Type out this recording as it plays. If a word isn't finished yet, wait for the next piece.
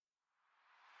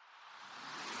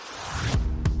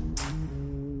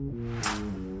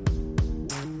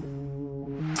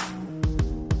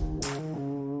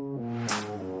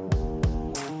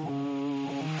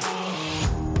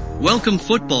Welcome,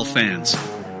 football fans.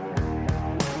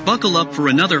 Buckle up for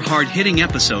another hard-hitting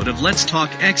episode of Let's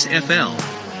Talk XFL,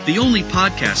 the only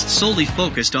podcast solely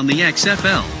focused on the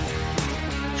XFL.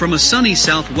 From a sunny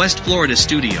Southwest Florida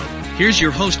studio, here's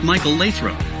your host, Michael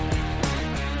Lathrop.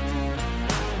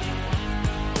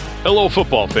 Hello,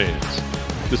 football fans.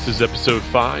 This is episode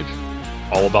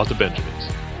 5, all about the Benjamins.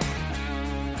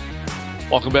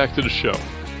 Welcome back to the show.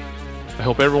 I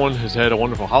hope everyone has had a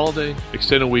wonderful holiday,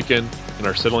 extended weekend, and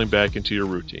are settling back into your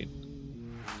routine.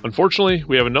 Unfortunately,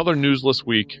 we have another newsless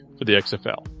week for the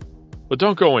XFL. But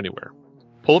don't go anywhere.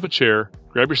 Pull up a chair,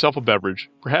 grab yourself a beverage,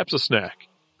 perhaps a snack,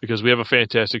 because we have a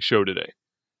fantastic show today.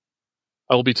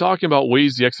 I will be talking about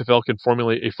ways the XFL can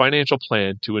formulate a financial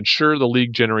plan to ensure the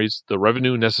league generates the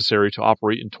revenue necessary to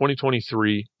operate in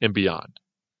 2023 and beyond.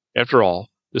 After all,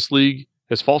 this league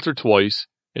has faltered twice,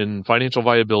 and financial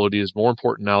viability is more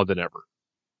important now than ever.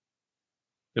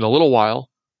 In a little while,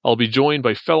 I'll be joined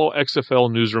by fellow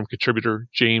XFL newsroom contributor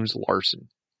James Larson.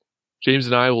 James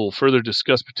and I will further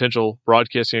discuss potential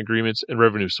broadcasting agreements and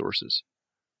revenue sources.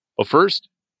 But first,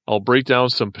 I'll break down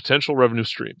some potential revenue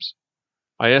streams.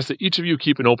 I ask that each of you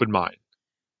keep an open mind.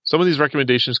 Some of these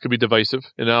recommendations could be divisive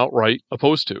and outright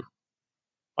opposed to.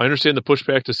 I understand the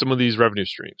pushback to some of these revenue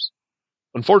streams.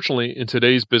 Unfortunately, in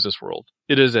today's business world,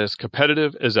 it is as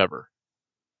competitive as ever.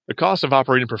 The cost of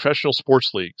operating professional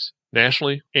sports leagues,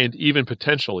 nationally and even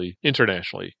potentially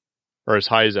internationally, are as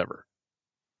high as ever.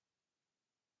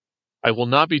 I will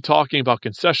not be talking about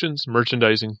concessions,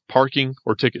 merchandising, parking,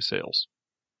 or ticket sales.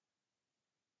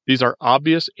 These are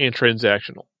obvious and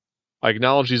transactional. I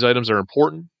acknowledge these items are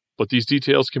important, but these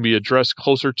details can be addressed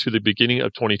closer to the beginning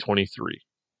of 2023.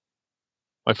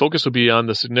 My focus will be on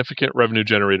the significant revenue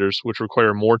generators which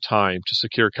require more time to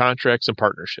secure contracts and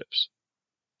partnerships.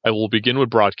 I will begin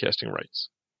with broadcasting rights.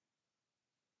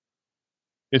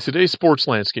 In today's sports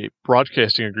landscape,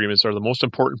 broadcasting agreements are the most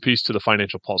important piece to the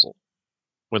financial puzzle.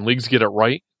 When leagues get it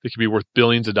right, they can be worth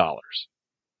billions of dollars.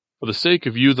 For the sake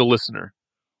of you, the listener,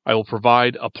 I will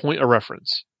provide a point of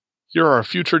reference. Here are a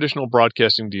few traditional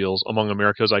broadcasting deals among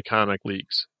America's iconic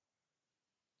leagues.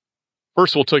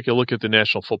 First, we'll take a look at the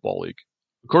National Football League.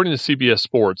 According to CBS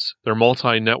Sports, their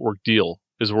multi-network deal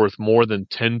is worth more than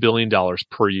 $10 billion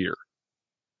per year.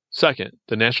 Second,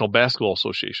 the National Basketball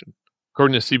Association.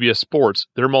 According to CBS Sports,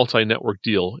 their multi-network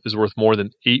deal is worth more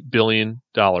than $8 billion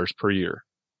per year.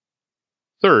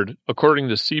 Third, according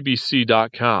to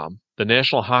CBC.com, the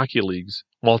National Hockey League's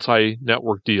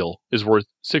multi-network deal is worth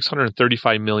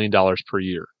 $635 million per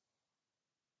year.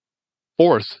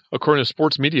 Fourth, according to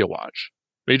Sports Media Watch,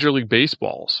 Major League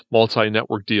Baseball's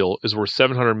multi-network deal is worth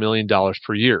 $700 million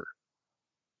per year.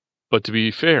 But to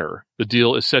be fair, the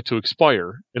deal is set to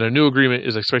expire, and a new agreement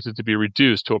is expected to be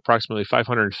reduced to approximately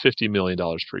 $550 million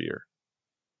per year.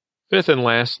 Fifth and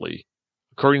lastly,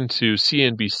 according to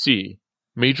CNBC,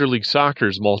 Major League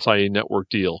Soccer's multi-network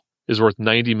deal is worth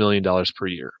 $90 million per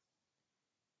year.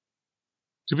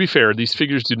 To be fair, these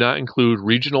figures do not include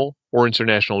regional or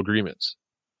international agreements.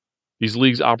 These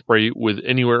leagues operate with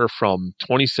anywhere from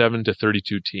 27 to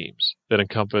 32 teams that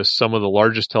encompass some of the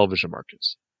largest television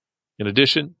markets. In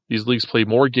addition, these leagues play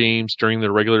more games during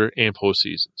their regular and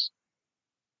postseasons.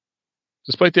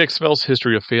 Despite the XFL's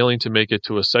history of failing to make it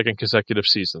to a second consecutive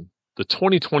season, the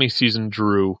 2020 season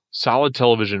drew solid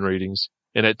television ratings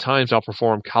and at times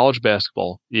outperformed college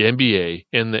basketball, the NBA,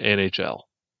 and the NHL.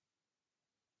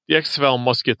 The XFL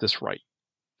must get this right.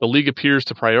 The league appears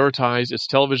to prioritize its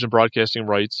television broadcasting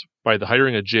rights by the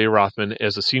hiring of Jay Rothman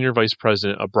as the Senior Vice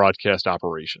President of Broadcast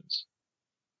Operations.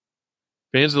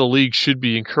 Fans of the league should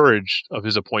be encouraged of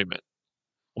his appointment.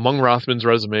 Among Rothman's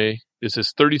resume is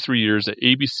his 33 years at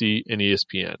ABC and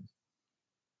ESPN.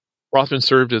 Rothman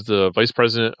served as the Vice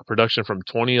President of Production from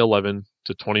 2011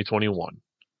 to 2021.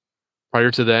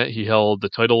 Prior to that, he held the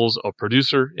titles of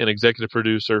producer and executive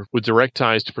producer with direct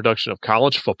ties to production of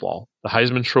college football, the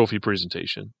Heisman Trophy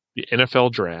presentation, the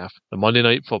NFL Draft, the Monday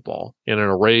Night Football, and an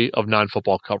array of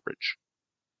non-football coverage.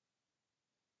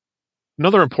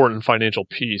 Another important financial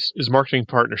piece is marketing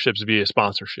partnerships via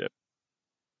sponsorship.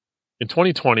 In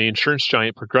 2020, insurance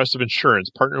giant Progressive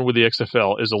Insurance partnered with the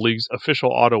XFL as the league's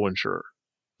official auto insurer.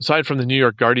 Aside from the New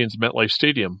York Guardians' MetLife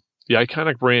Stadium, the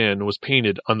iconic brand was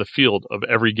painted on the field of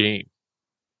every game.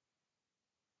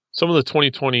 Some of the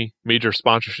 2020 major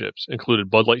sponsorships included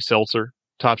Bud Light Seltzer,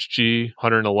 Topps G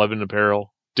 111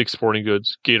 Apparel, Dick's Sporting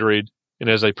Goods, Gatorade,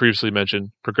 and as I previously mentioned,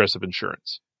 Progressive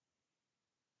Insurance.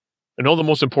 I know the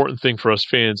most important thing for us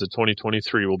fans in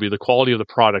 2023 will be the quality of the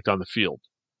product on the field,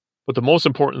 but the most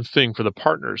important thing for the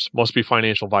partners must be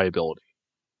financial viability.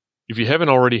 If you haven't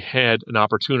already had an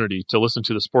opportunity to listen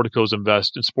to the Sportico's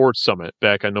Invest in Sports Summit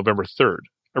back on November 3rd,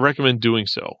 I recommend doing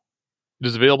so, It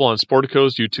is available on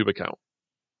Sportico's YouTube account.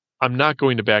 I'm not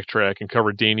going to backtrack and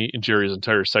cover Danny and Jerry's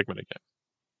entire segment again,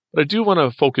 but I do want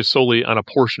to focus solely on a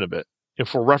portion of it, and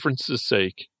for reference's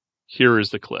sake, here is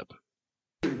the clip.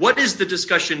 What is the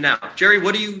discussion now? Jerry,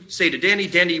 what do you say to Danny?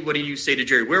 Danny, what do you say to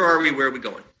Jerry? Where are we? Where are we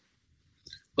going?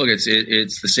 Look,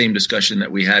 it's the same discussion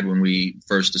that we had when we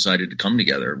first decided to come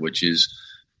together, which is,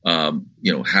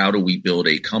 how do we build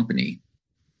a company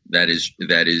that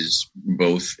is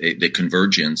both the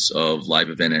convergence of live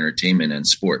event entertainment and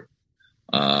sport.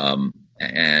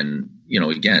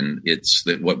 Again, it's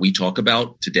that what we talk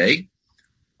about today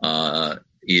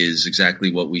is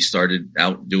exactly what we started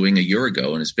out doing a year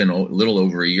ago. And it's been a little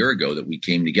over a year ago that we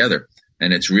came together.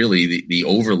 And it's really the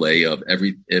overlay of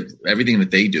everything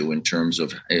that they do in terms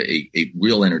of a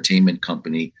real entertainment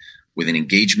company with an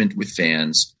engagement with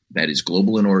fans that is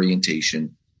global in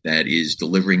orientation, that is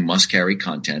delivering must-carry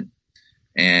content.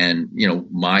 And,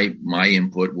 my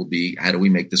input will be, how do we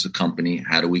make this a company?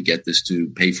 How do we get this to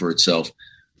pay for itself?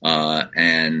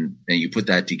 And you put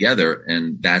that together,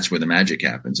 and that's where the magic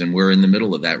happens. And we're in the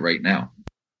middle of that right now.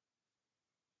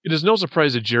 It is no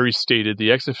surprise that Jerry stated the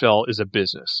XFL is a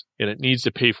business, and it needs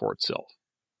to pay for itself.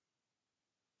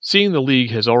 Seeing the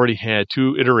league has already had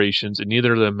 2 iterations and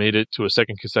neither of them made it to a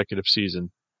second consecutive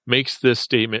season makes this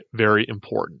statement very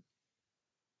important.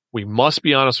 We must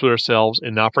be honest with ourselves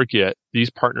and not forget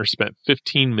these partners spent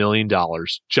 $15 million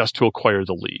just to acquire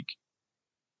the league.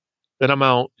 That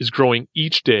amount is growing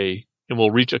each day and will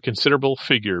reach a considerable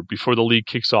figure before the league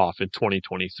kicks off in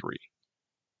 2023.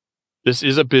 This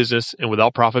is a business, and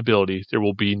without profitability, there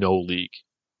will be no league.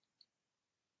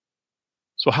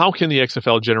 So how can the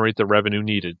XFL generate the revenue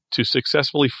needed to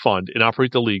successfully fund and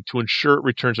operate the league to ensure it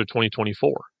returns to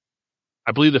 2024?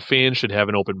 I believe the fans should have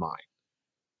an open mind.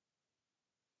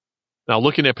 Now,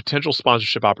 looking at potential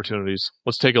sponsorship opportunities,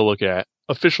 let's take a look at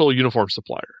official uniform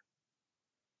supplier.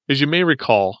 As you may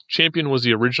recall, Champion was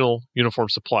the original uniform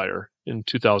supplier in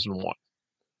 2001.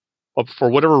 But for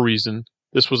whatever reason,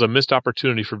 this was a missed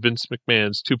opportunity for Vince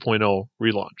McMahon's 2.0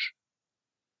 relaunch.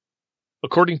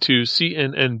 According to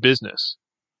CNN Business,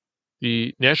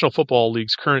 the National Football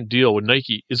League's current deal with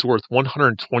Nike is worth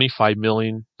 $125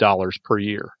 million per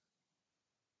year.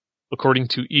 According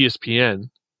to ESPN,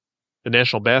 the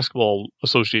National Basketball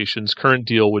Association's current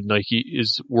deal with Nike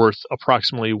is worth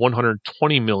approximately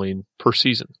 $120 million per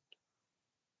season.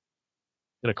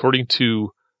 And according to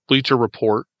Bleacher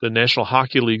Report, the National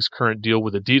Hockey League's current deal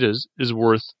with Adidas is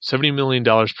worth $70 million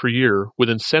per year, with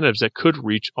incentives that could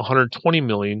reach $120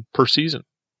 million per season.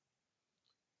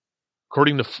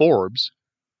 According to Forbes,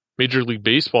 Major League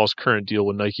Baseball's current deal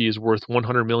with Nike is worth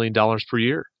 $100 million per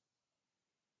year.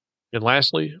 And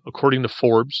lastly, according to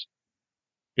Forbes,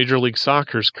 Major League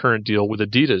Soccer's current deal with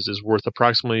Adidas is worth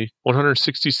approximately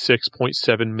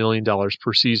 $166.7 million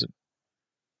per season.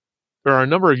 There are a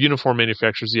number of uniform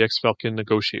manufacturers the XFL can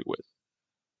negotiate with.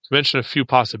 To mention a few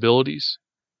possibilities,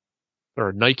 there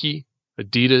are Nike,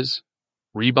 Adidas,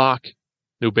 Reebok,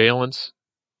 New Balance,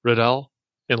 Riddell,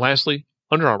 and lastly,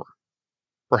 Under Armour.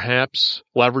 Perhaps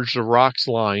leverage the Rocks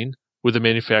line with the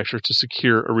manufacturer to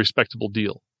secure a respectable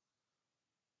deal.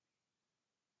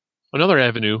 Another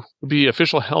avenue would be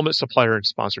official helmet supplier and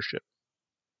sponsorship.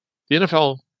 The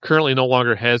NFL currently no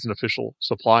longer has an official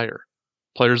supplier.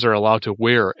 Players are allowed to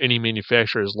wear any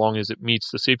manufacturer as long as it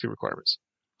meets the safety requirements.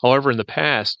 However, in the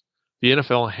past, the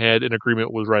NFL had an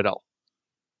agreement with Riddell.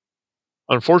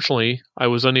 Unfortunately, I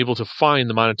was unable to find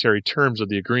the monetary terms of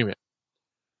the agreement.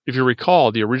 If you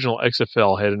recall, the original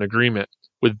XFL had an agreement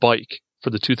with Bike for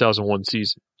the 2001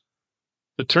 season.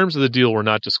 The terms of the deal were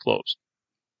not disclosed.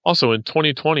 Also, in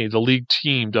 2020, the league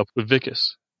teamed up with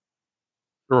Vicus.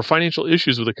 There were financial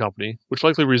issues with the company, which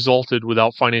likely resulted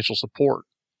without financial support,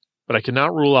 but I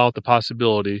cannot rule out the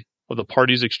possibility of the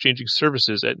parties exchanging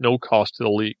services at no cost to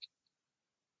the league.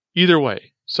 Either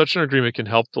way, such an agreement can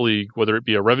help the league, whether it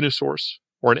be a revenue source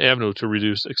or an avenue to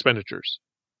reduce expenditures.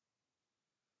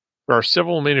 There are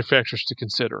several manufacturers to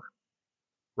consider: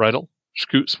 Riddell,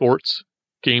 Scoot Sports,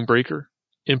 Game Breaker,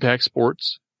 Impact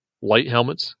Sports, Light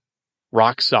Helmets,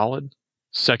 Rock Solid,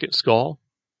 Second Skull,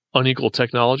 Unequal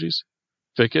Technologies,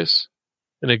 Vicus,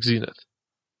 and Xenith.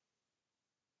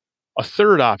 A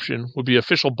third option would be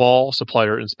official ball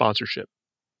supplier and sponsorship.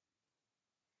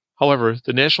 However,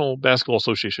 the National Basketball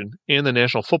Association and the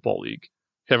National Football League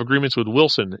have agreements with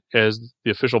Wilson as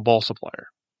the official ball supplier.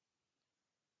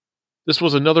 This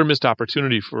was another missed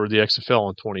opportunity for the XFL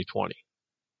in 2020.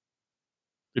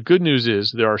 The good news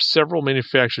is there are several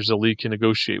manufacturers the league can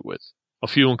negotiate with. A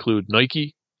few include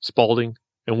Nike, Spalding,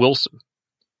 and Wilson.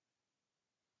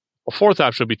 A fourth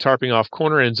option would be tarping off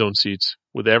corner end zone seats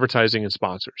with advertising and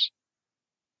sponsors.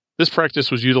 This practice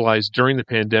was utilized during the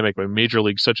pandemic by major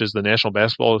leagues such as the National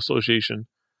Basketball Association,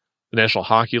 the National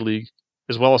Hockey League,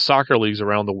 as well as soccer leagues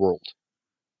around the world.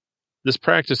 This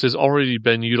practice has already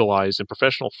been utilized in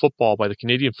professional football by the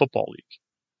Canadian Football League.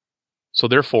 So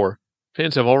therefore,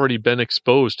 fans have already been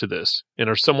exposed to this and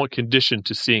are somewhat conditioned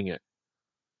to seeing it.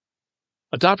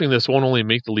 Adopting this won't only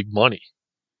make the league money,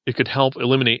 it could help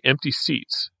eliminate empty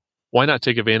seats. Why not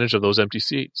take advantage of those empty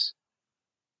seats?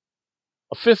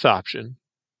 A fifth option,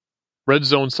 red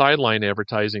zone sideline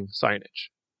advertising signage.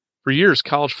 For years,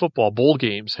 college football bowl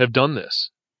games have done this.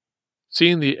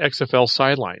 Seeing the XFL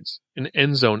sidelines and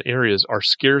end zone areas are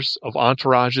scarce of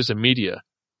entourages and media.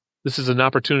 This is an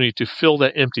opportunity to fill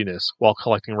that emptiness while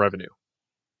collecting revenue.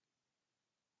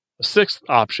 A sixth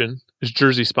option is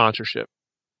jersey sponsorship.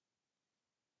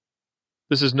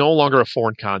 This is no longer a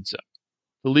foreign concept.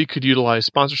 The league could utilize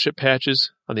sponsorship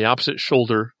patches on the opposite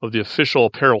shoulder of the official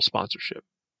apparel sponsorship.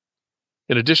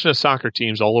 In addition to soccer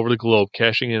teams all over the globe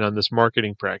cashing in on this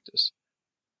marketing practice,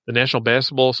 the National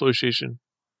Basketball Association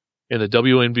and the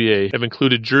WNBA have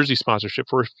included jersey sponsorship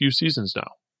for a few seasons now.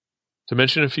 To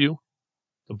mention a few,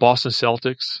 the Boston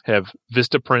Celtics have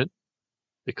Vistaprint,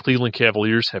 the Cleveland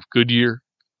Cavaliers have Goodyear,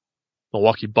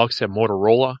 Milwaukee Bucks have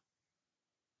Motorola,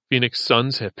 Phoenix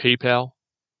Suns have PayPal.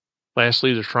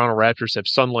 Lastly, the Toronto Raptors have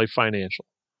Sun Life Financial.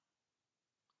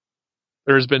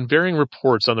 There has been varying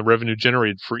reports on the revenue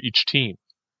generated for each team.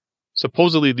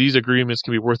 Supposedly, these agreements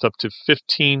can be worth up to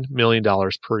 $15 million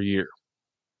per year.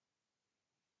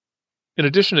 In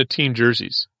addition to team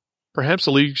jerseys, perhaps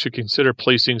the league should consider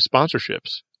placing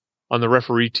sponsorships on the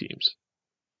referee teams.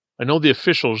 I know the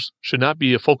officials should not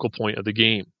be a focal point of the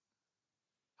game.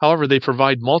 However, they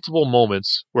provide multiple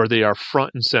moments where they are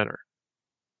front and center.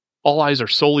 All eyes are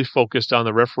solely focused on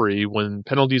the referee when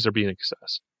penalties are being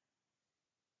assessed.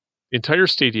 The entire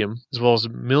stadium, as well as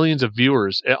millions of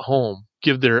viewers at home,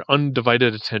 give their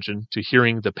undivided attention to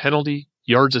hearing the penalty,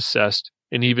 yards assessed,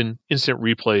 and even instant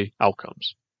replay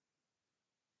outcomes.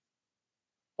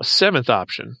 A seventh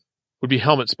option would be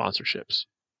helmet sponsorships.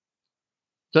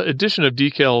 The addition of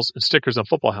decals and stickers on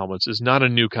football helmets is not a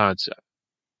new concept.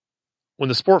 When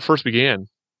the sport first began,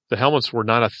 the helmets were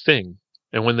not a thing,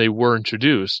 and when they were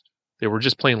introduced, they were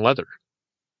just plain leather.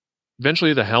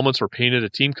 Eventually, the helmets were painted a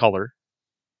team color.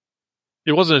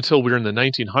 It wasn't until we were in the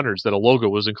 1900s that a logo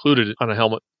was included on a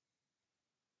helmet.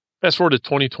 Fast forward to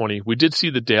 2020, we did see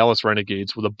the Dallas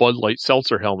Renegades with a Bud Light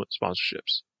Seltzer helmet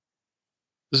sponsorships.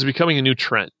 This is becoming a new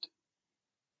trend.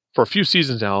 For a few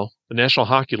seasons now, the National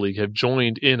Hockey League have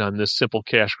joined in on this simple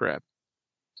cash grab.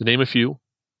 To name a few,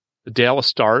 the Dallas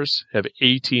Stars have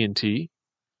AT&T,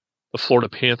 the Florida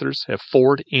Panthers have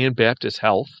Ford and Baptist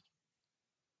Health,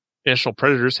 National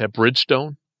Predators have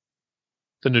Bridgestone,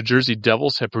 the New Jersey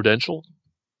Devils have Prudential,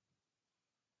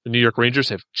 the New York Rangers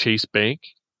have Chase Bank,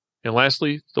 and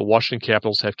lastly, the Washington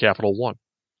Capitals have Capital One.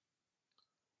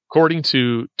 According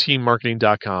to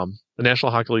teammarketing.com, the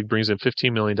National Hockey League brings in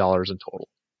 $15 million in total.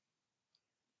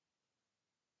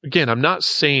 Again, I'm not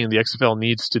saying the XFL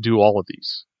needs to do all of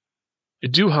these. I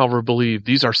do, however, believe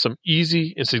these are some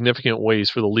easy and significant ways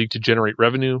for the league to generate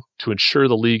revenue to ensure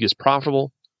the league is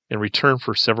profitable and return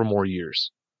for several more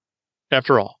years.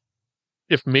 After all,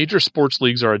 if major sports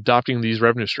leagues are adopting these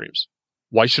revenue streams,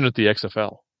 why shouldn't the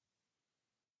XFL?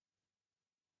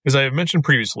 As I have mentioned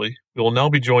previously, we will now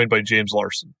be joined by James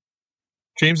Larson.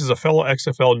 James is a fellow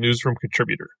XFL newsroom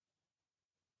contributor.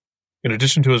 In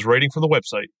addition to his writing for the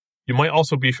website, you might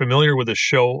also be familiar with his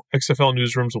show, XFL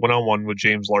Newsroom's One-on-One with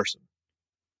James Larson.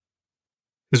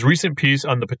 His recent piece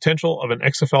on the potential of an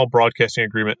XFL broadcasting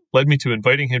agreement led me to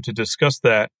inviting him to discuss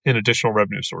that and additional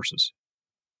revenue sources.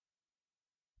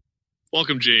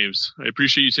 Welcome, James. I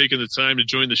appreciate you taking the time to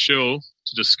join the show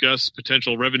to discuss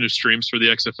potential revenue streams for the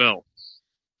XFL.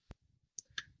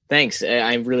 Thanks.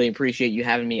 I really appreciate you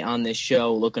having me on this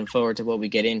show. Looking forward to what we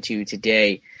get into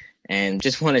today. And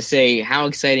just want to say, how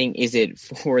exciting is it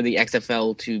for the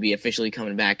XFL to be officially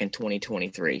coming back in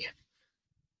 2023?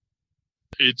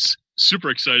 It's super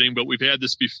exciting, but we've had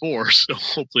this before, so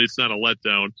hopefully it's not a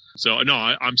letdown. So, no,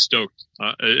 I'm stoked,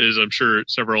 as I'm sure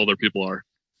several other people are.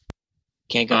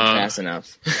 Can't go fast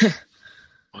enough.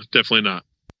 Definitely not.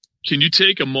 Can you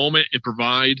take a moment and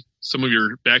provide some of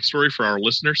your backstory for our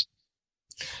listeners?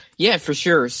 Yeah, for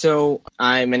sure. So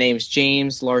my name's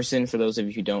James Larson, for those of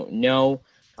you who don't know.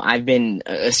 I've been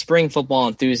a spring football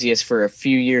enthusiast for a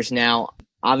few years now.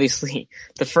 Obviously,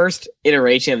 the first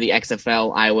iteration of the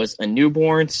XFL, I was a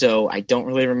newborn, so I don't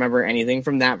really remember anything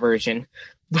from that version.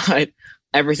 But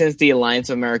ever since the Alliance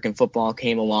of American Football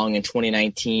came along in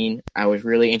 2019, I was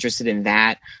really interested in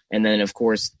that. And then, of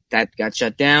course, that got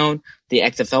shut down. The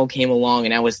XFL came along,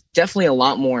 and I was definitely a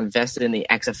lot more invested in the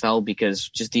XFL because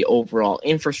just the overall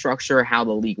infrastructure, how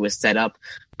the league was set up.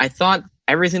 I thought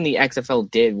everything the XFL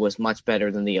did was much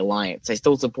better than the Alliance. I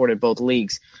still supported both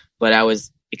leagues, but I was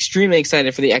extremely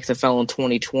excited for the XFL in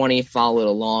 2020, followed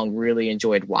along, really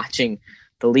enjoyed watching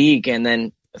the league. And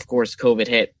then, of course, COVID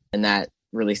hit, and that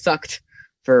really sucked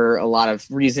for a lot of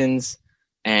reasons,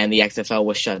 and the XFL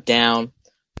was shut down.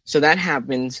 So that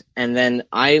happened, and then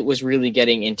I was really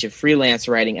getting into freelance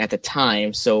writing at the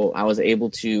time, so I was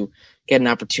able to get an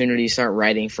opportunity to start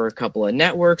writing for a couple of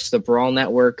networks, the Brawl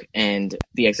Network and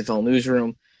the XFL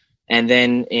Newsroom. And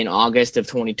then in August of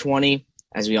 2020,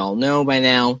 as we all know by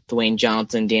now, Dwayne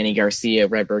Johnson, Danny Garcia,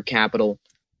 Redbird Capital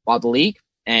bought the league,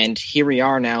 and here we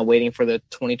are now waiting for the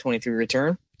 2023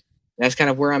 return. That's kind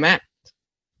of where I'm at.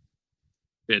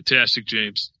 Fantastic,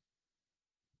 James.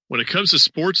 When it comes to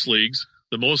sports leagues,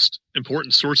 the most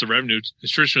important source of revenue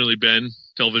has traditionally been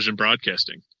television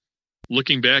broadcasting.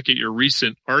 Looking back at your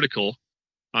recent article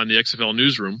on the XFL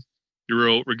Newsroom, you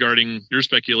wrote regarding your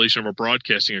speculation of a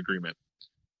broadcasting agreement.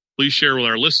 Please share with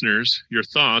our listeners your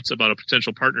thoughts about a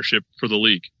potential partnership for the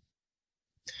league.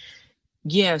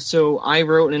 Yeah, so I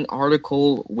wrote an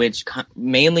article which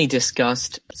mainly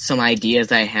discussed some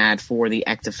ideas I had for the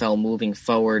XFL moving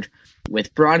forward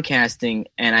with broadcasting,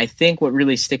 and I think what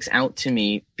really sticks out to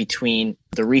me between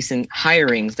the recent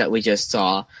hirings that we just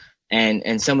saw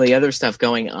and some of the other stuff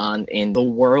going on in the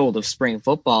world of spring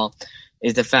football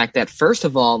is the fact that, first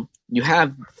of all, you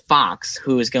have Fox,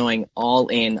 who is going all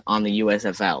in on the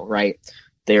USFL, right?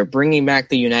 They're bringing back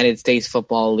the United States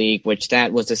Football League, which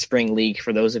that was a spring league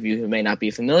for those of you who may not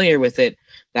be familiar with it.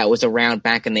 That was around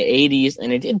back in the 80s,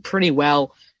 and it did pretty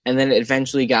well, and then it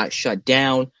eventually got shut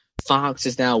down. Fox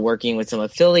is now working with some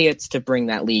affiliates to bring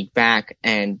that league back,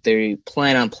 and they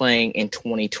plan on playing in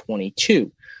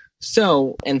 2022.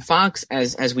 So, and Fox,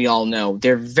 as we all know,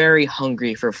 they're very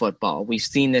hungry for football. We've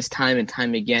seen this time and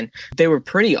time again. They were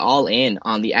pretty all in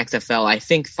on the XFL. I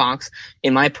think Fox,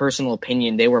 in my personal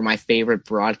opinion, they were my favorite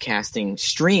broadcasting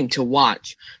stream to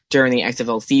watch during the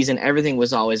XFL season. Everything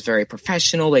was always very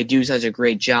professional. They do such a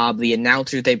great job. The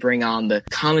announcers they bring on, the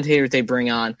commentators they bring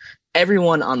on,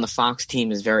 everyone on the Fox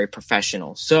team is very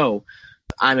professional. So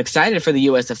I'm excited for the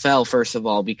USFL, first of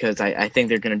all, because I think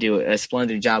they're going to do a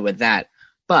splendid job with that.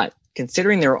 But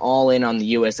considering they're all in on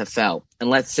the USFL, and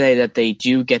let's say that they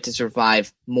do get to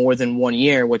survive more than 1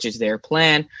 year, which is their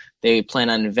plan, they plan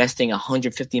on investing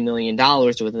 $150 million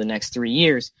within the next 3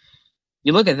 years.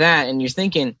 You look at that and you're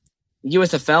thinking the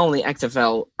USFL and the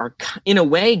XFL are in a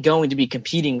way going to be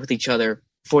competing with each other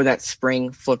for that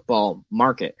spring football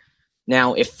market.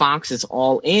 Now, if Fox is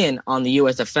all in on the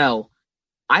USFL,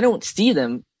 I don't see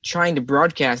them trying to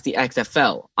broadcast the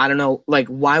XFL. I don't know, like,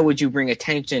 why would you bring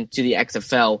attention to the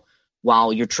XFL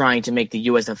while you're trying to make the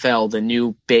USFL the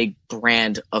new big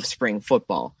brand of spring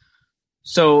football?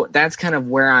 So that's kind of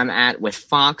where I'm at with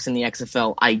Fox and the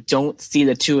XFL. I don't see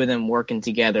the two of them working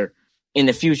together in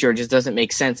the future. It just doesn't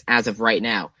make sense as of right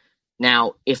now.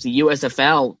 Now, if the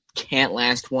USFL can't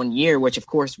last 1 year, which of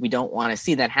course we don't want to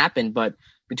see that happen, but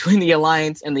between the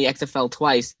Alliance and the XFL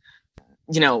twice,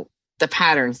 the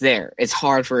pattern's there. It's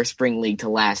hard for a spring league to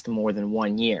last more than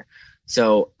 1 year.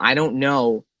 So I don't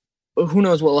know. Who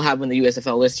knows what will happen in the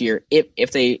USFL this year?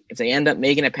 If they end up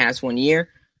making it past 1 year,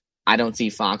 I don't see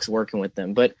Fox working with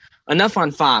them. But enough on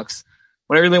Fox.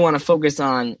 What I really want to focus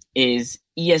on is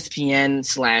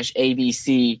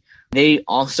ESPN/ABC. They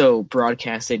also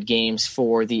broadcasted games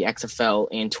for the XFL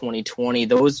in 2020.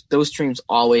 Those streams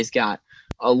always got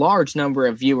a large number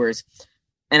of viewers.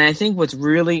 And I think what's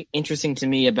really interesting to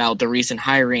me about the recent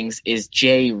hirings is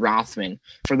Jay Rothman.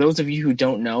 For those of you who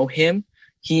don't know him,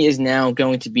 he is now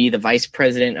going to be the vice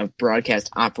president of broadcast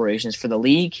operations for the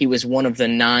league. He was one of the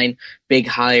 9 big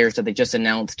hires that they just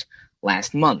announced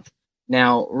last month.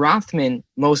 Now, Rothman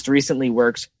most recently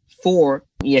works for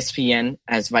ESPN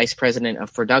as vice president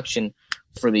of production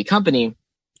for the company.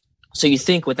 So you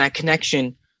think with that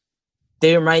connection,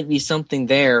 there might be something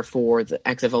there for the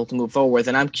XFL to move forward with.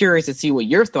 And I'm curious to see what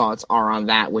your thoughts are on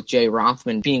that with Jay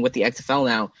Rothman being with the XFL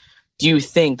now. Do you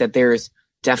think that there's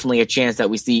definitely a chance that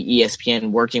we see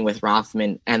ESPN working with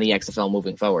Rothman and the XFL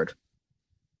moving forward?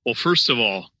 Well, first of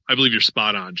all, I believe you're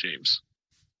spot on, James.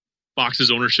 Fox's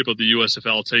ownership of the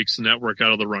USFL takes the network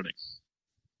out of the running.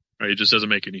 Right? It just doesn't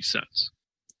make any sense.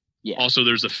 Yeah. Also,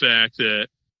 there's the fact that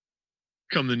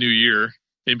come the new year,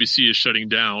 NBC is shutting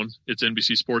down its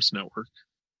NBC Sports Network.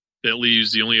 That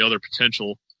leaves the only other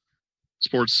potential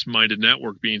sports-minded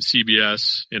network being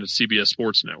CBS and its CBS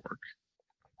Sports Network.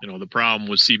 The problem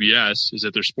with CBS is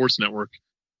that their sports network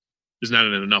is not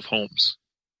in enough homes.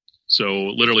 So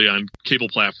literally on cable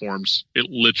platforms, it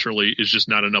literally is just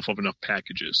not enough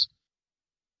packages.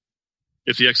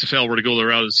 If the XFL were to go the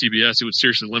route of CBS, it would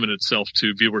seriously limit itself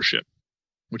to viewership,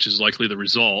 which is likely the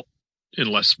result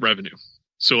in less revenue.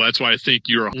 So that's why I think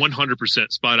you're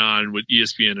 100% spot on with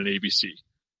ESPN and ABC.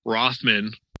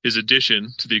 Rothman, his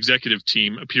addition to the executive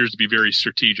team appears to be very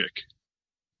strategic.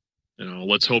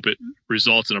 Let's hope it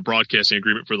results in a broadcasting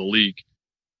agreement for the league.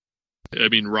 I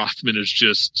mean, Rothman is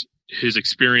just his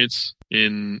experience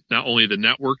in not only the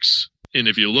networks, and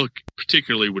if you look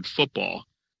particularly with football,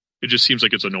 it just seems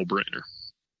like it's a no-brainer.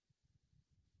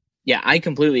 Yeah, I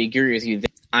completely agree with you.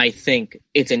 I think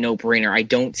it's a no-brainer. I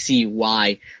don't see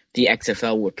why the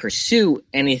XFL would pursue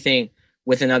anything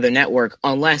with another network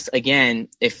unless, again,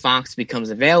 if Fox becomes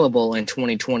available in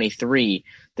 2023,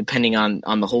 depending on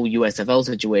the whole USFL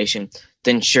situation,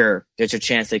 then sure, there's a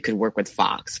chance they could work with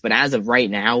Fox. But as of right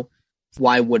now,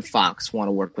 why would Fox want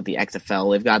to work with the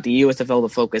XFL? They've got the USFL to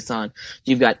focus on.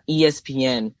 You've got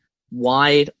ESPN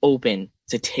wide open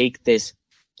to take this.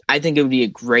 I think it would be a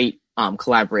great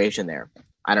collaboration there.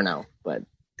 I don't know, but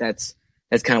that's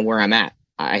kind of where I'm at.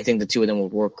 I think the two of them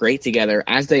would work great together,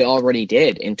 as they already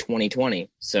did in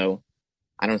 2020. So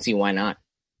I don't see why not.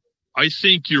 I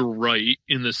think you're right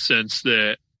in the sense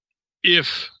that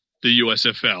if the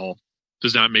USFL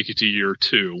does not make it to year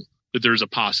 2, that there's a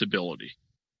possibility.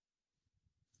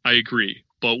 I agree.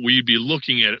 But we'd be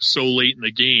looking at it so late in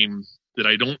the game that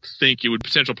I don't think it would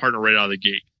potential partner right out of the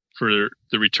gate for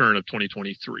the return of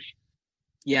 2023.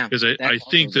 Yeah. Because I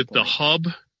think that the hub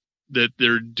that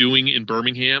they're doing in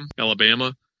Birmingham,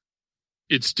 Alabama,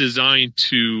 it's designed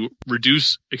to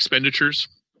reduce expenditures,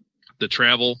 the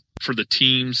travel for the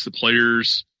teams, the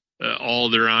players, all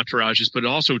their entourages, but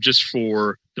also just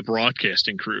for the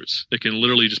broadcasting crews that can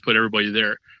literally just put everybody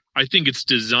there. I think it's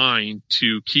designed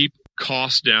to keep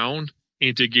costs down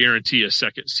and to guarantee a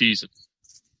second season.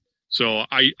 So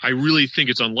I really think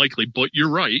it's unlikely, but you're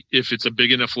right. If it's a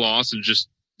big enough loss and just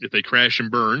if they crash and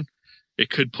burn, it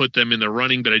could put them in the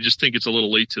running, but I just think it's a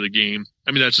little late to the game.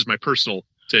 I mean, that's just my personal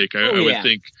take. I would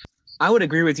think. I would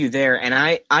agree with you there, and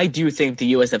I do think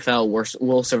the USFL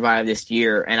will survive this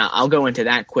year, and I'll go into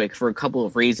that quick for a couple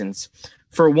of reasons.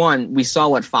 For one, we saw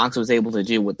what Fox was able to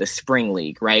do with the Spring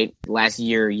League, right? Last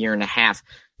year and a half.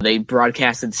 They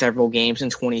broadcasted several games in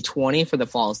 2020 for the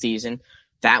fall season.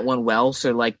 That went well,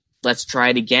 so let's try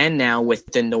it again now with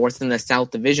the North and the South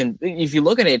division. If you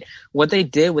look at it, what they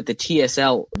did with the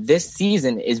TSL this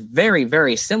season is very,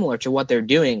 very similar to what they're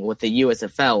doing with the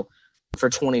USFL for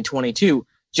 2022.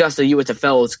 Just the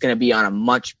USFL is going to be on a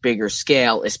much bigger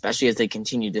scale, especially as they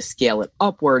continue to scale it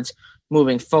upwards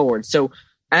moving forward. So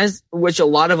which a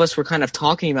lot of us were kind of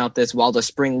talking about this while the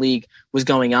Spring League was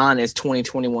going on as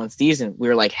 2021 season. We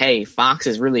were like, hey, Fox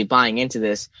is really buying into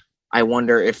this. I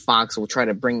wonder if Fox will try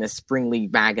to bring the Spring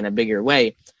League back in a bigger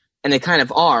way. And they kind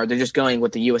of are. They're just going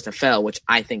with the USFL, which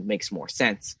I think makes more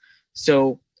sense.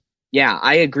 So, yeah,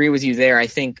 I agree with you there. I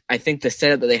think the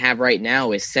setup that they have right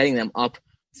now is setting them up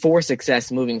for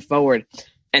success moving forward.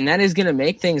 And that is going to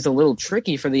make things a little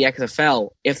tricky for the XFL.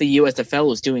 If the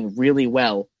USFL is doing really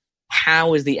well,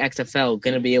 how is the XFL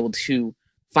going to be able to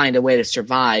find a way to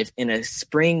survive in a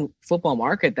spring football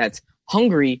market that's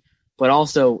hungry, but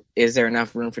also, is there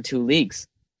enough room for 2 leagues?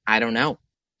 I don't know.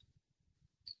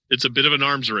 It's a bit of an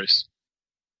arms race.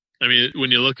 I mean,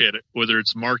 when you look at it, whether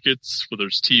it's markets, whether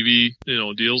it's TV,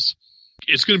 deals,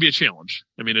 it's going to be a challenge.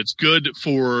 I mean, it's good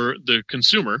for the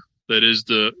consumer, that is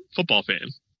the football fan,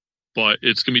 but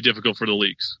it's going to be difficult for the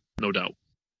leagues, no doubt.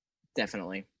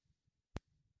 Definitely.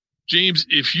 James,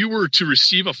 if you were to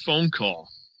receive a phone call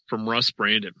from Russ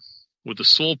Brandon with the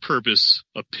sole purpose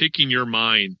of picking your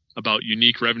mind about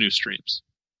unique revenue streams,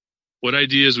 what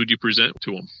ideas would you present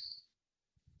to him?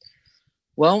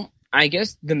 Well, I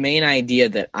guess the main idea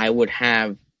that I would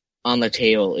have on the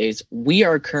table is we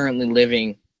are currently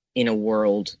living in a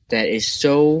world that is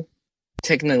so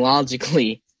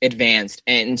technologically advanced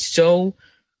and so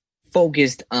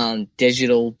focused on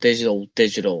digital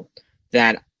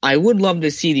that I would love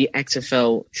to see the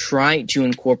XFL try to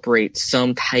incorporate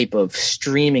some type of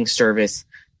streaming service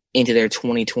into their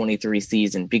 2023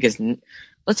 season, because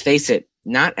let's face it,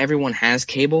 not everyone has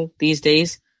cable these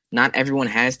days. Not everyone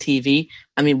has TV.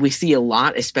 I mean, we see a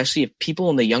lot, especially if people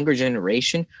in the younger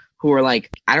generation who are like,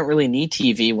 I don't really need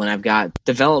TV when I've got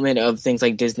development of things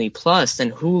like Disney Plus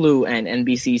and Hulu and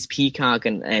NBC's Peacock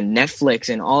and Netflix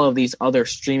and all of these other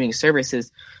streaming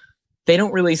services. They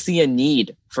don't really see a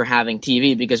need for having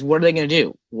TV, because what are they going to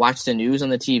do? Watch the news on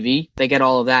the TV? They get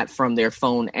all of that from their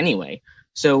phone anyway.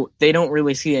 So they don't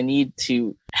really see a need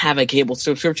to have a cable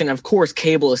subscription. Of course,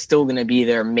 cable is still going to be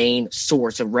their main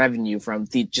source of revenue from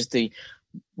just the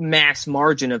mass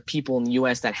margin of people in the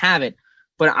U.S. that have it.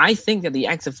 But I think that the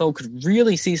XFL could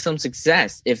really see some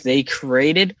success if they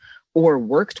created or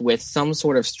worked with some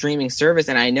sort of streaming service.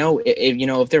 And I know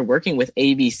if they're working with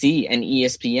ABC and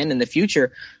ESPN in the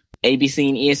future, ABC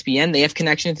and ESPN, they have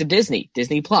connection to Disney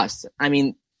Plus. I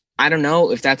mean, I don't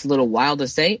know if that's a little wild to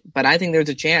say, but I think there's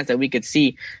a chance that we could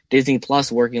see Disney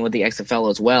Plus working with the XFL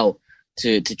as well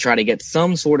to try to get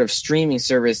some sort of streaming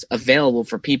service available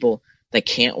for people that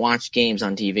can't watch games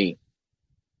on TV.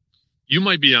 You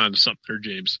might be on something there,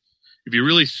 James. If you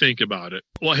really think about it,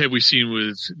 what have we seen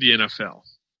with the NFL?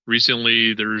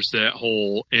 Recently, there's that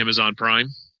whole Amazon Prime.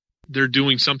 They're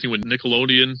doing something with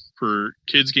Nickelodeon for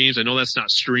kids' games. I know that's not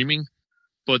streaming,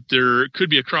 but there could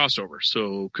be a crossover.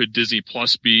 So could Disney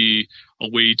Plus be a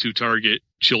way to target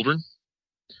children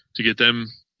to get them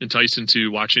enticed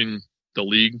into watching the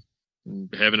league,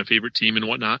 and having a favorite team and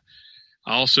whatnot?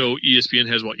 Also, ESPN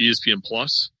has ESPN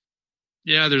Plus.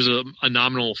 Yeah, there's a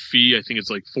nominal fee. I think it's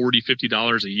like $40,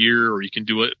 $50 a year, or you can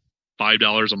do it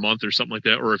 $5 a month or something like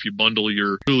that. Or if you bundle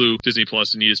your Hulu, Disney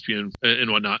Plus, and ESPN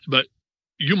and whatnot. But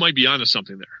you might be onto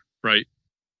something there, right?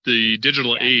 The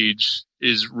digital age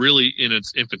is really in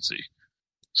its infancy.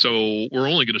 So we're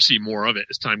only going to see more of it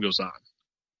as time goes on.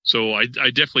 So I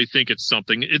definitely think it's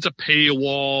something. It's a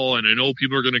paywall, and I know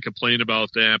people are going to complain about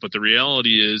that, but the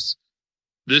reality is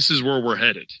this is where we're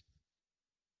headed.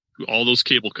 All those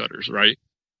cable cutters, right?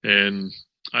 And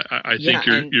I think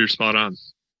you're spot on.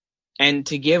 And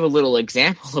to give a little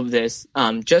example of this,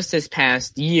 just this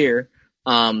past year,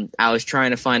 I was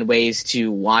trying to find ways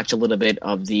to watch a little bit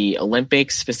of the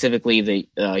Olympics, specifically the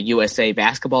USA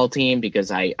basketball team, because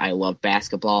I love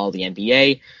basketball, the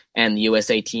NBA, and the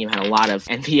USA team had a lot of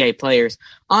NBA players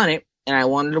on it, and I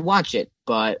wanted to watch it,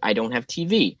 but I don't have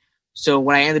TV. So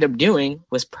what I ended up doing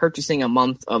was purchasing a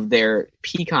month of their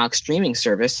Peacock streaming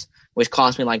service, which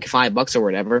cost me like $5 or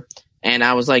whatever. And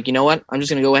I was like, you know what? I'm just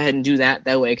going to go ahead and do that.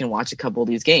 That way I can watch a couple of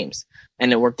these games.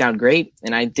 And it worked out great.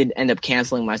 And I did end up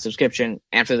canceling my subscription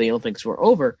after the Olympics were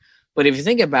over. But if you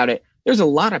think about it, there's a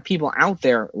lot of people out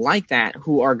there like that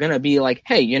who are going to be like,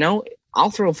 hey,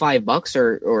 I'll throw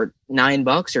 $5 or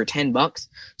 $9 or $10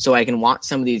 so I can watch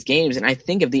some of these games. And I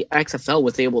think if the XFL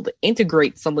was able to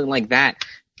integrate something like that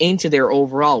into their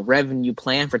overall revenue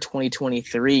plan for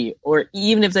 2023, or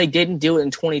even if they didn't do it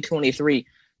in 2023,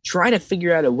 try to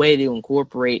figure out a way to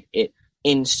incorporate it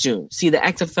in soon. See, the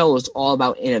XFL is all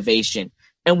about innovation,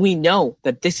 and we know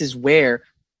that this is where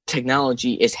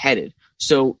technology is headed.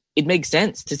 So it makes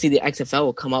sense to see the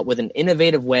XFL come up with an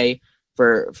innovative way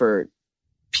for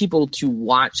people to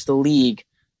watch the league,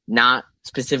 not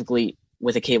specifically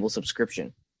with a cable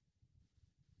subscription.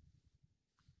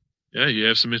 Yeah, you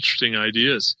have some interesting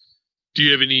ideas. Do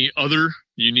you have any other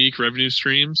unique revenue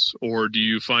streams, or do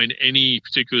you find any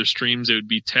particular streams that would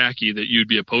be tacky that you'd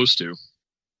be opposed to?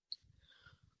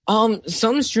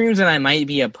 Some streams that I might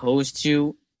be opposed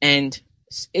to, and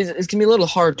it's going to be a little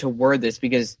hard to word this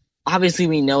because obviously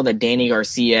we know that Danny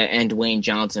Garcia and Dwayne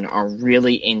Johnson are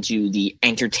really into the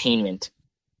entertainment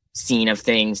scene of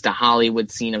things, the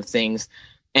Hollywood scene of things.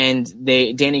 And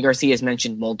Danny Garcia has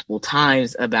mentioned multiple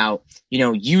times about,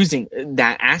 using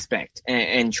that aspect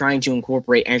and trying to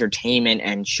incorporate entertainment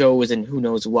and shows and who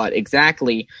knows what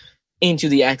exactly into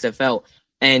the XFL.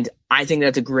 And I think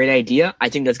that's a great idea. I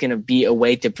think that's going to be a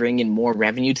way to bring in more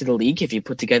revenue to the league if you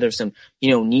put together some,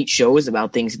 neat shows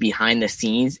about things behind the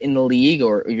scenes in the league,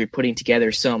 or you're putting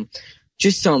together some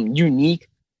unique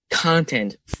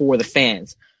content for the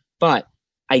fans. But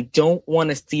I don't want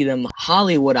to see them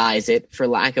Hollywoodize it, for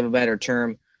lack of a better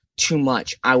term, too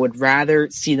much. I would rather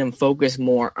see them focus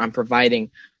more on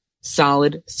providing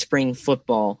solid spring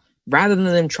football rather than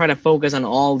them try to focus on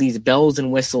all these bells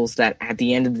and whistles that at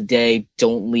the end of the day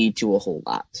don't lead to a whole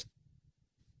lot.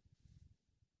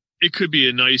 It could be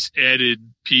a nice added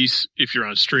piece if you're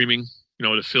on streaming,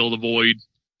 to fill the void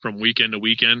from weekend to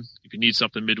weekend. If you need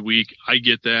something midweek, I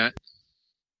get that.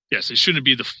 Yes, it shouldn't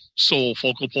be the sole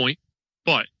focal point,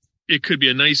 but it could be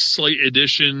a nice slight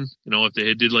addition, if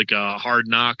they did like a Hard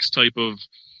Knocks type of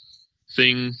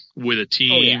thing with a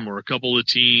team or a couple of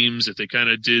teams, if they kind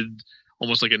of did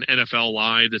almost like an NFL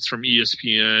Live that's from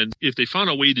ESPN. If they found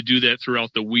a way to do that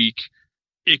throughout the week,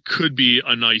 it could be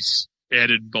a nice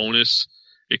added bonus.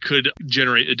 It could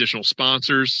generate additional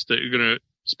sponsors that are going to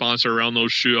sponsor around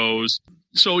those shows.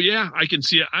 So, yeah, I can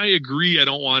see it. I agree. I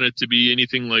don't want it to be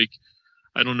anything like,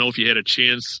 I don't know if you had a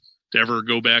chance to ever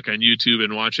go back on YouTube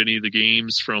and watch any of the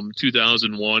games from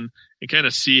 2001 and kind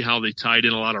of see how they tied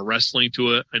in a lot of wrestling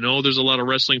to it. I know there's a lot of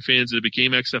wrestling fans that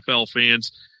became XFL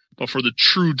fans, but for the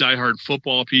true diehard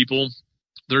football people,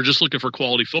 they're just looking for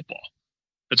quality football.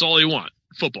 That's all they want,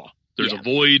 football. There's a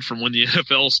void from when the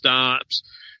NFL stops,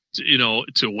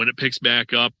 to when it picks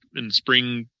back up in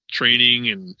spring training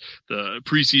and the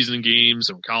preseason games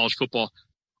and college football.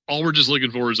 All we're just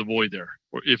looking for is a void there.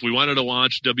 If we wanted to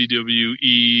watch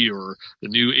WWE or the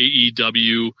new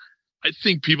AEW, I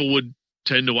think people would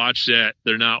tend to watch that.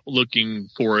 They're not looking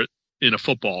for it in a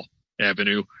football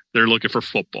avenue. They're looking for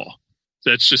football.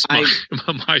 That's just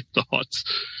my thoughts.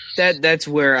 That's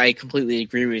where I completely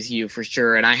agree with you for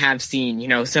sure. And I have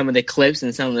seen, some of the clips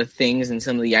and some of the things and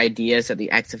some of the ideas that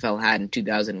the XFL had in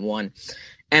 2001.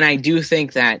 And I do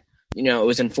think that, it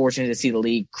was unfortunate to see the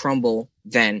league crumble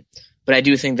then, but I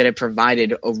do think that it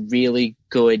provided a really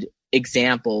good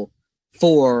example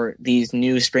for these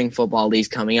new spring football leagues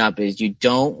coming up. Is you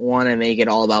don't want to make it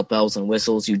all about bells and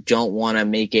whistles. You don't want to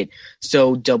make it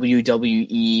so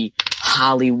WWE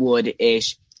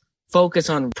Hollywood-ish. Focus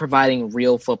on providing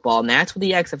real football. And that's what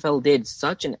the XFL did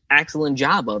such an excellent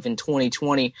job of in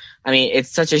 2020. I mean, it's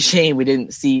such a shame we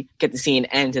didn't get to see an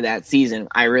end to that season.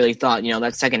 I really thought,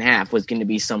 that second half was going to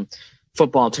be some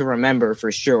football to remember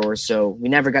for sure. So we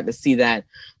never got to see that.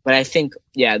 But I think,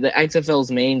 the XFL's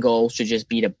main goal should just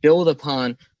be to build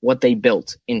upon what they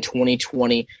built in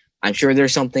 2020. I'm sure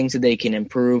there's some things that they can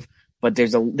improve, but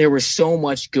there was so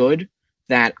much good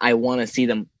that I want to see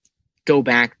them go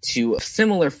back to a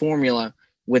similar formula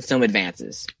with some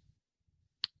advances.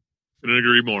 Couldn't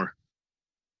agree more.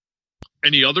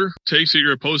 Any other takes that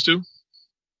you're opposed to?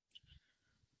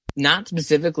 Not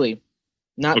specifically.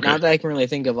 Not that I can really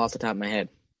think of off the top of my head.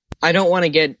 I don't want to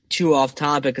get too off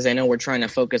topic because I know we're trying to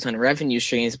focus on revenue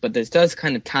streams, but this does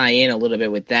kind of tie in a little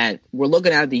bit with that. We're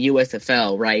looking at the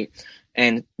USFL, right?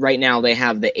 And right now they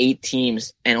have the 8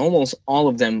 teams, and almost all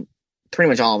of them, pretty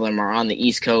much all of them, are on the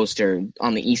East Coast or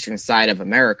on the eastern side of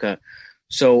America.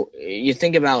 So you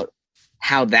think about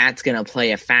how that's going to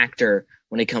play a factor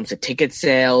when it comes to ticket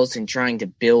sales and trying to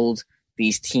build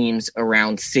these teams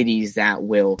around cities that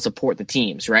will support the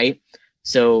teams, right?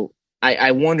 So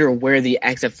I wonder where the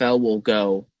XFL will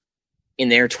go in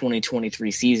their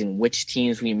 2023 season, which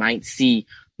teams we might see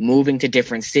moving to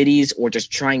different cities or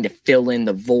just trying to fill in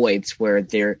the voids where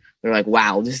they're like,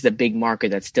 wow, this is a big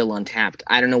market that's still untapped.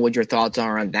 I don't know what your thoughts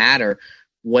are on that, or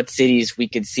what cities we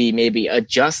could see maybe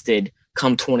adjusted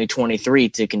come 2023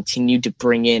 to continue to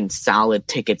bring in solid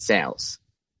ticket sales.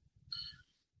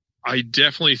 I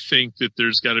definitely think that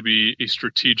there's got to be a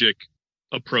strategic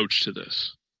approach to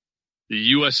this.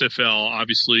 The USFL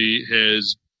obviously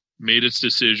has made its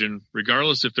decision,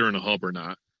 regardless if they're in a hub or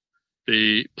not.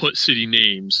 They put city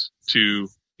names to,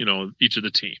 each of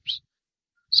the teams.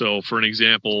 So for an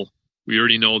example, we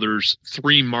already know there's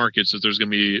 3 markets that there's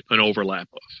going to be an overlap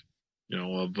of.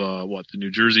 The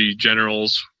New Jersey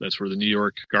Generals, that's where the New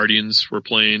York Guardians were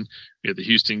playing. We had the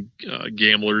Houston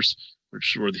Gamblers,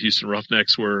 which is where the Houston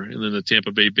Roughnecks were, and then the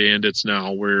Tampa Bay Bandits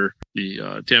now, where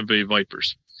the Tampa Bay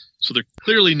Vipers. So there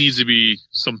clearly needs to be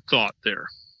some thought there,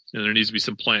 and there needs to be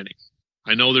some planning.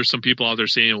 I know there's some people out there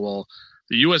saying, well,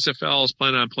 the USFL is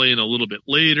planning on playing a little bit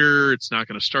later. It's not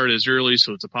going to start as early,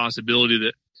 so it's a possibility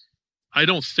that I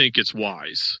don't think it's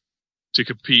wise to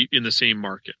compete in the same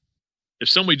market. If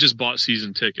somebody just bought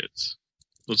season tickets,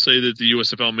 let's say that the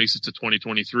USFL makes it to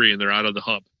 2023 and they're out of the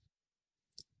hub.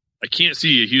 I can't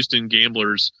see a Houston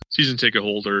Gamblers season ticket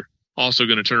holder also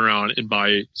going to turn around and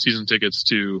buy season tickets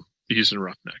to the Houston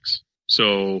Roughnecks.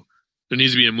 So there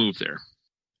needs to be a move there,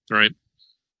 right?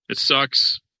 It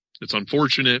sucks. It's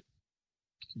unfortunate,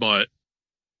 but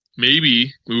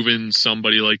maybe moving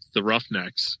somebody like the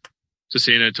Roughnecks to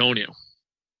San Antonio.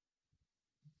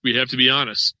 We have to be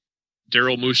honest.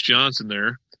 Daryl Moose Johnson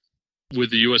there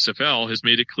with the USFL has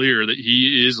made it clear that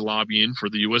he is lobbying for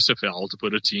the USFL to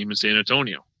put a team in San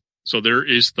Antonio. So there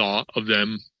is thought of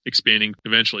them expanding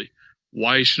eventually.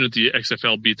 Why shouldn't the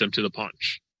XFL beat them to the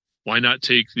punch? Why not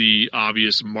take the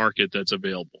obvious market that's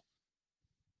available?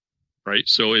 Right?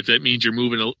 So if that means you're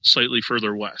moving slightly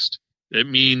further west, that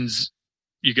means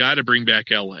you got to bring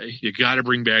back LA. You got to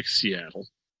bring back Seattle.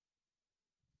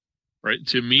 Right?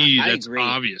 To me, that's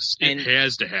obvious. It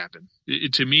has to happen.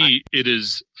 To me, it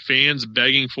is fans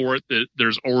begging for it that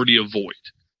there's already a void.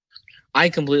 I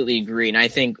completely agree. And I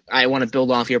think I want to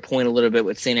build off your point a little bit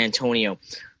with San Antonio.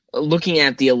 Looking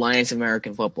at the Alliance of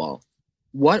American Football,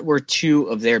 what were 2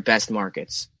 of their best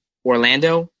markets?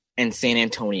 Orlando and San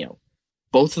Antonio.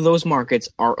 Both of those markets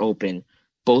are open.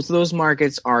 Both of those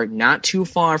markets are not too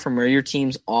far from where your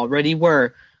teams already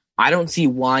were. I don't see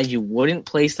why you wouldn't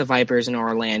place the Vipers in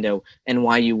Orlando and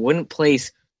why you wouldn't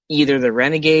place either the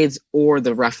Renegades or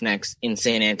the Roughnecks in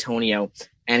San Antonio.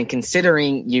 And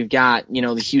considering you've got,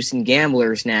 the Houston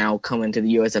Gamblers now coming to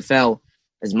the USFL,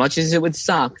 as much as it would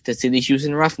suck to see the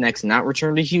Houston Roughnecks not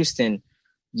return to Houston,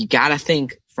 you got to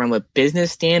think from a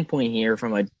business standpoint here,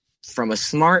 from a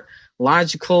smart,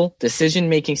 logical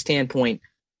decision-making standpoint,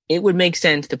 it would make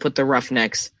sense to put the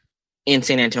Roughnecks in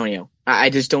San Antonio. I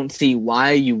just don't see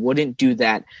why you wouldn't do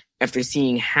that after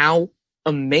seeing how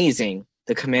amazing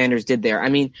the Commanders did there. I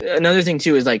mean, another thing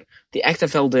too is like the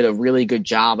XFL did a really good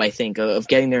job, I think, of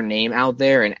getting their name out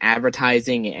there and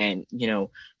advertising and,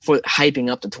 for hyping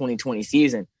up the 2020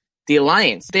 season. The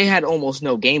Alliance, they had almost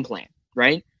no game plan,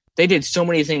 right? They did so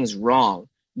many things wrong,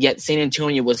 yet San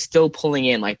Antonio was still pulling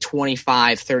in like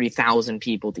 25, 30,000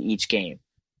 people to each game.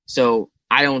 So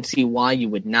I don't see why you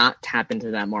would not tap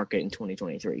into that market in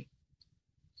 2023.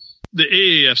 The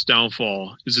AAF's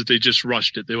downfall is that they just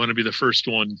rushed it. They want to be the first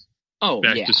one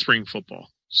back to spring football.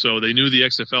 So they knew the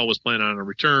XFL was planning on a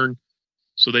return,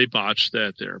 so they botched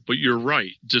that there. But you're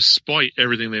right. Despite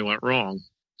everything they went wrong,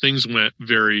 things went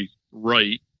very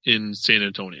right in San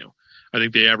Antonio. I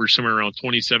think they averaged somewhere around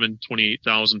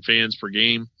 28,000 fans per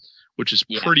game, which is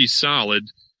pretty solid.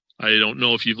 I don't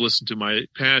know if you've listened to my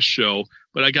past show,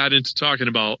 but I got into talking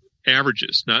about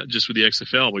averages, not just with the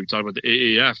XFL, but we talked about the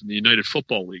AAF and the United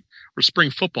Football League, where spring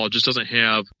football just doesn't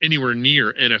have anywhere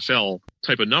near NFL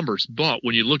type of numbers. But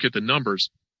when you look at the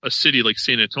numbers, a city like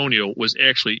San Antonio was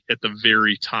actually at the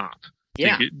very top.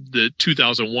 Yeah. The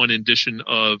 2001 edition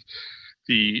of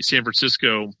the San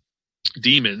Francisco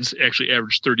Demons actually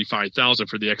averaged 35,000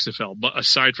 for the XFL. But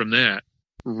aside from that,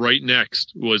 right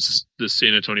next was the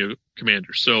San Antonio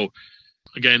Commanders. So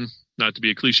again, not to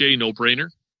be a cliche, no brainer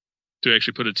to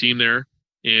actually put a team there.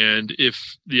 And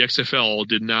if the XFL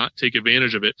did not take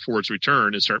advantage of it for its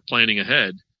return and start planning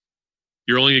ahead,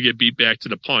 you're only going to get beat back to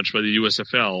the punch by the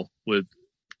USFL, with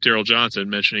Daryl Johnson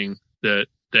mentioning that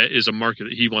that is a market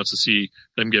that he wants to see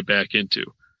them get back into.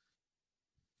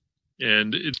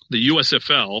 And the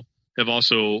USFL have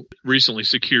also recently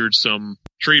secured some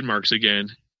trademarks again.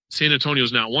 San Antonio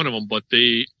is not one of them, but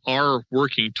they are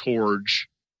working towards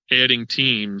adding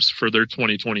teams for their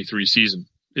 2023 season.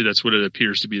 That's what it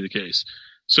appears to be the case.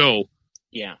 So,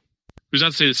 who's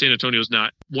not to say that San Antonio is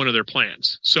not one of their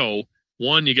plans. So,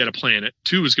 one, you got to plan it.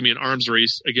 Two, is going to be an arms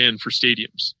race again for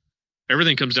stadiums.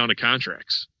 Everything comes down to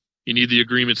contracts. You need the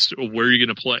agreements to where you're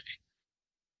going to play.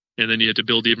 And then you have to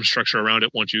build the infrastructure around it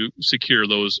once you secure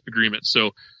those agreements.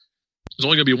 So, there's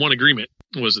only going to be one agreement.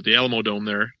 Was at the Alamo Dome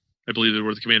there, I believe,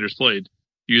 where the Commanders played.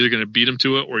 You're either going to beat them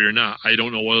to it or you're not. I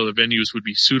don't know what other venues would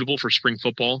be suitable for spring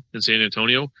football in San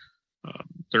Antonio.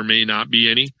 There may not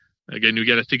be any. Again, you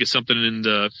got to think of something in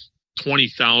the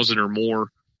 20,000 or more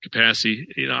capacity.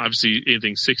 Obviously,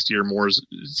 anything 60 or more is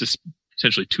just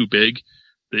potentially too big.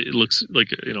 It looks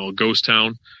like a ghost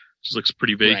town. It just looks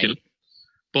pretty vacant. Right.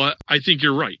 But I think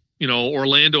you're right.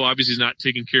 Orlando obviously is not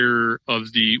taking care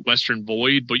of the Western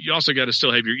Void, but you also got to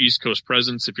still have your East Coast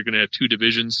presence if you're going to have two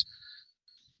divisions.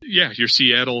 Yeah, your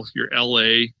Seattle, your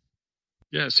LA,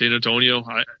 San Antonio.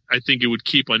 I think it would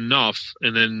keep enough,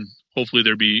 and then hopefully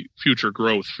there'd be future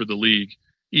growth for the league,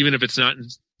 even if it's not in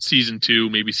season 2,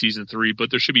 maybe season 3,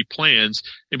 but there should be plans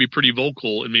and be pretty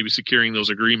vocal in maybe securing those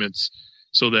agreements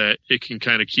so that it can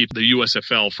kind of keep the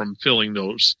USFL from filling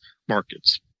those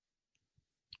markets.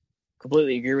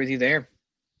 Completely agree with you there.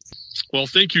 Well,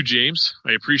 thank you, James.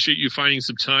 I appreciate you finding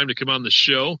some time to come on the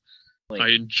show.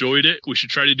 I enjoyed it. We should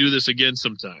try to do this again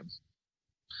sometime.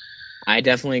 I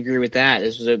definitely agree with that.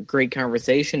 This was a great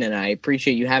conversation, and I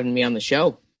appreciate you having me on the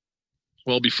show.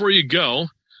 Well, before you go,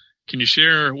 can you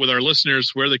share with our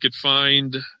listeners where they could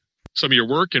find some of your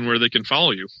work and where they can follow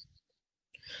you?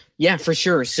 Yeah, for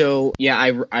sure. So,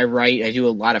 I write. I do a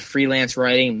lot of freelance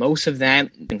writing. Most of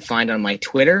that you can find on my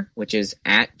Twitter, which is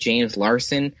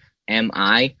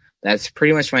 @JamesLarsonMI. That's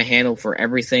pretty much my handle for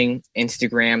everything.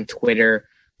 Instagram, Twitter,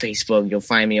 Facebook. You'll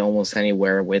find me almost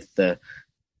anywhere with the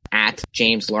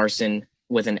 @JamesLarson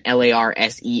with an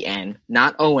LARSEN,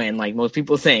 not ON like most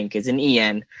people think. It's an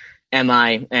EN.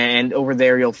 MI, and over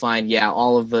there you'll find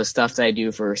all of the stuff that I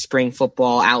do for spring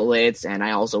football outlets, and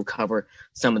I also cover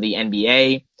some of the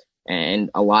NBA and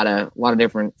a lot of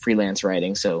different freelance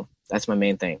writing. So that's my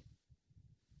main thing.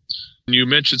 You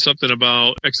mentioned something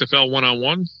about XFL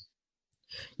one-on-one.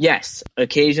 Yes,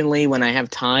 occasionally when I have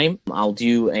time, I'll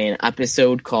do an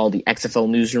episode called the XFL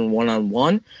Newsroom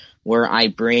One-on-One, where I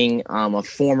bring a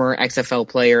former XFL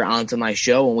player onto my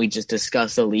show and we just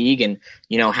discuss the league and,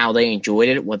 how they enjoyed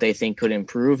it, what they think could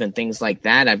improve and things like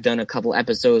that. I've done a couple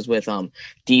episodes with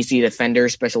DC Defender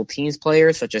special teams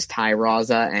players such as Ty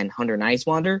Raza and Hunter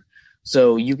Nicewander.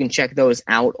 So you can check those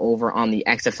out over on the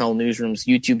XFL Newsroom's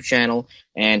YouTube channel,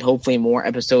 and hopefully more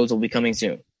episodes will be coming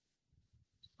soon.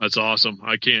 That's awesome.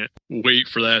 I can't wait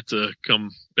for that to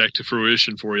come back to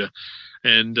fruition for you.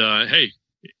 And hey,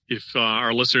 if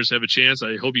our listeners have a chance,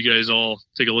 I hope you guys all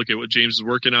take a look at what James is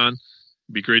working on.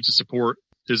 It'd be great to support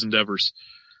his endeavors.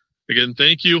 Again,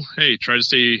 thank you. Hey, try to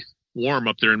stay warm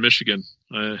up there in Michigan.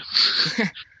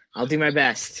 I'll do my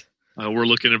best. We're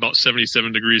looking at about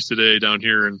 77 degrees today down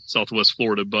here in Southwest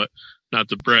Florida, but not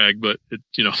to brag, but it's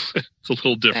a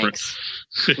little different.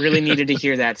 Thanks. Really needed to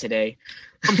hear that today.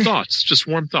 Warm thoughts, just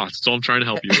warm thoughts. That's all I'm trying to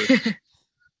help you with.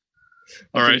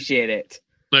 All right. Appreciate it.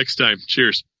 Next time.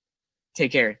 Cheers.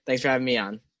 Take care. Thanks for having me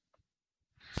on.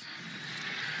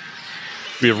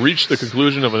 We have reached the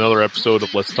conclusion of another episode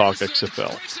of Let's Talk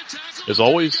XFL. As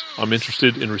always, I'm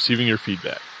interested in receiving your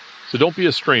feedback. So don't be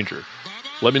a stranger.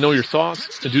 Let me know your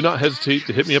thoughts, and do not hesitate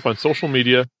to hit me up on social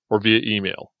media or via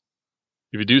email.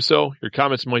 If you do so, your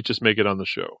comments might just make it on the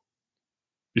show.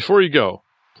 Before you go,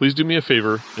 please do me a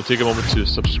favor and take a moment to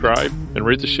subscribe and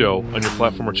rate the show on your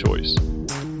platform of choice.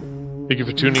 Thank you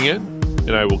for tuning in,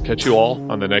 and I will catch you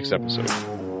all on the next episode.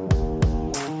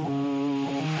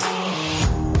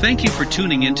 Thank you for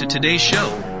tuning in to today's show.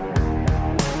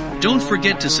 Don't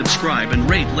forget to subscribe and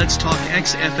rate Let's Talk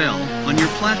XFL on your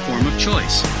platform of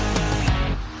choice.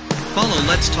 Follow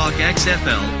Let's Talk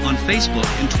XFL on Facebook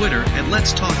and Twitter at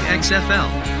Let's Talk XFL.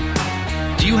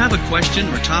 Do you have a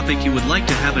question or topic you would like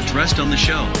to have addressed on the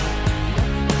show?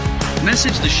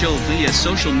 Message the show via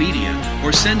social media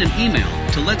or send an email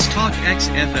to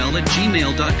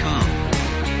letstalkxfl@gmail.com.